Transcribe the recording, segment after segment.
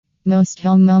Most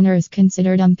homeowners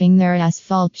consider dumping their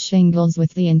asphalt shingles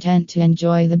with the intent to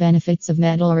enjoy the benefits of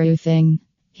metal roofing.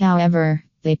 However,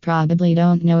 they probably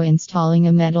don't know installing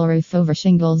a metal roof over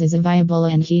shingles is a viable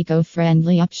and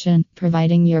eco-friendly option,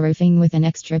 providing your roofing with an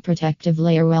extra protective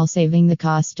layer while saving the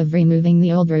cost of removing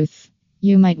the old roof.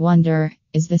 You might wonder,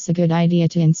 is this a good idea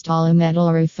to install a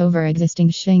metal roof over existing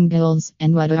shingles,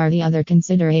 and what are the other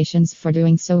considerations for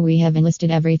doing so? We have enlisted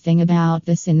everything about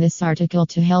this in this article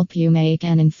to help you make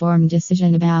an informed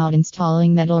decision about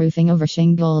installing metal roofing over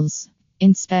shingles.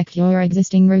 Inspect your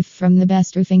existing roof from the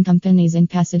best roofing companies in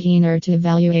Pasadena to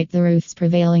evaluate the roof's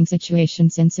prevailing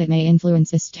situation, since it may influence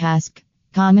this task.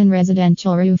 Common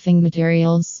residential roofing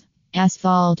materials: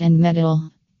 asphalt and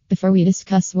metal. Before we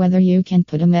discuss whether you can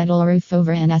put a metal roof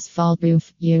over an asphalt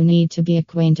roof, you need to be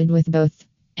acquainted with both.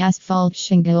 Asphalt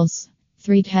shingles,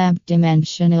 3-tab,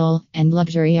 dimensional, and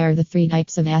luxury are the three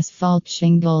types of asphalt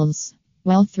shingles.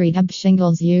 While 3-tab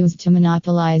shingles used to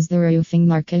monopolize the roofing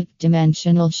market,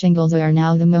 dimensional shingles are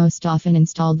now the most often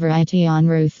installed variety on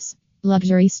roofs.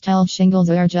 Luxury style shingles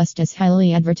are just as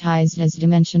highly advertised as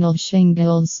dimensional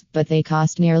shingles, but they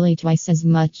cost nearly twice as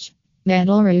much.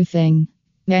 Metal roofing.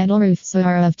 Metal roofs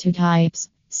are of two types: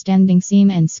 standing seam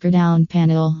and screw-down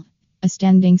panel. A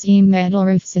standing seam metal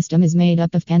roof system is made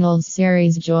up of panels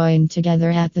series joined together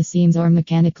at the seams or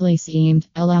mechanically seamed,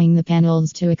 allowing the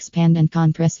panels to expand and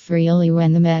compress freely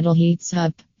when the metal heats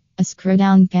up. A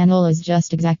screw-down panel is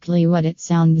just exactly what it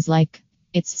sounds like.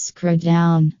 It's screwed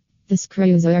down. The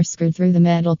screws are screwed through the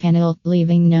metal panel,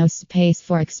 leaving no space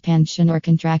for expansion or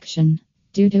contraction.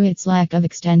 Due to its lack of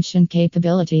extension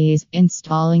capabilities,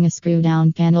 installing a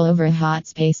screw-down panel over a hot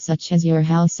space such as your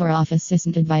house or office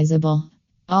isn't advisable.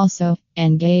 Also,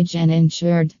 engage an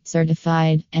insured,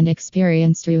 certified, and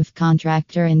experienced roof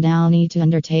contractor in Downey to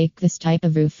undertake this type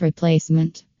of roof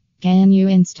replacement. Can you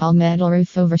install metal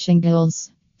roof over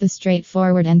shingles? The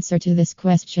straightforward answer to this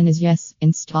question is yes.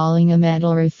 Installing a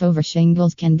metal roof over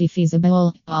shingles can be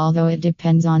feasible, although it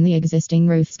depends on the existing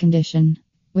roof's condition.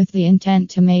 With the intent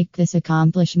to make this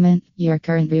accomplishment, your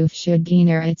current roof should be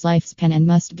near its lifespan and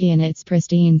must be in its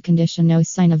pristine condition. No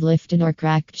sign of lifted or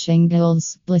cracked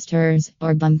shingles, blisters,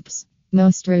 or bumps.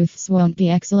 Most roofs won't be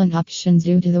excellent options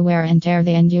due to the wear and tear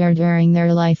they endure during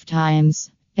their lifetimes.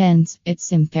 Hence,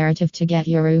 it's imperative to get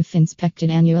your roof inspected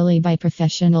annually by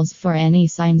professionals for any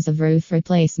signs of roof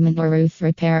replacement or roof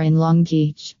repair in Long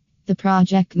Beach. The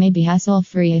project may be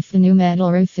hassle-free if the new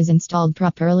metal roof is installed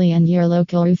properly and your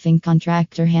local roofing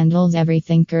contractor handles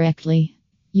everything correctly.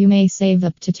 You may save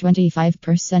up to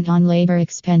 25% on labor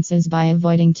expenses by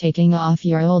avoiding taking off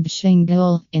your old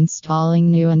shingle,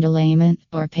 installing new underlayment,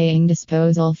 or paying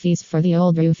disposal fees for the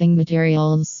old roofing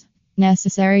materials.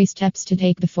 Necessary steps to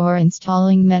take before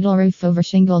installing metal roof over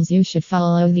shingles: you should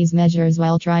follow these measures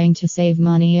while trying to save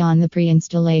money on the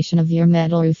pre-installation of your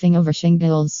metal roofing over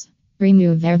shingles.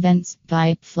 Remove air vents,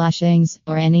 pipe flashings,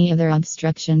 or any other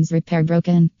obstructions. Repair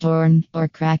broken, torn, or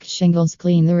cracked shingles.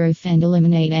 Clean the roof and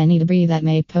eliminate any debris that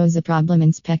may pose a problem.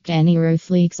 Inspect any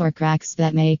roof leaks or cracks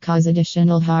that may cause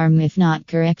additional harm if not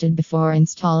corrected before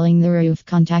installing the roof.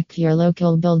 Contact your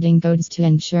local building codes to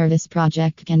ensure this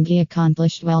project can be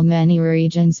accomplished. While many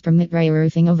regions permit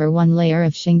re-roofing over one layer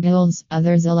of shingles,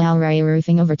 others allow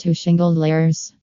re-roofing over two shingled layers.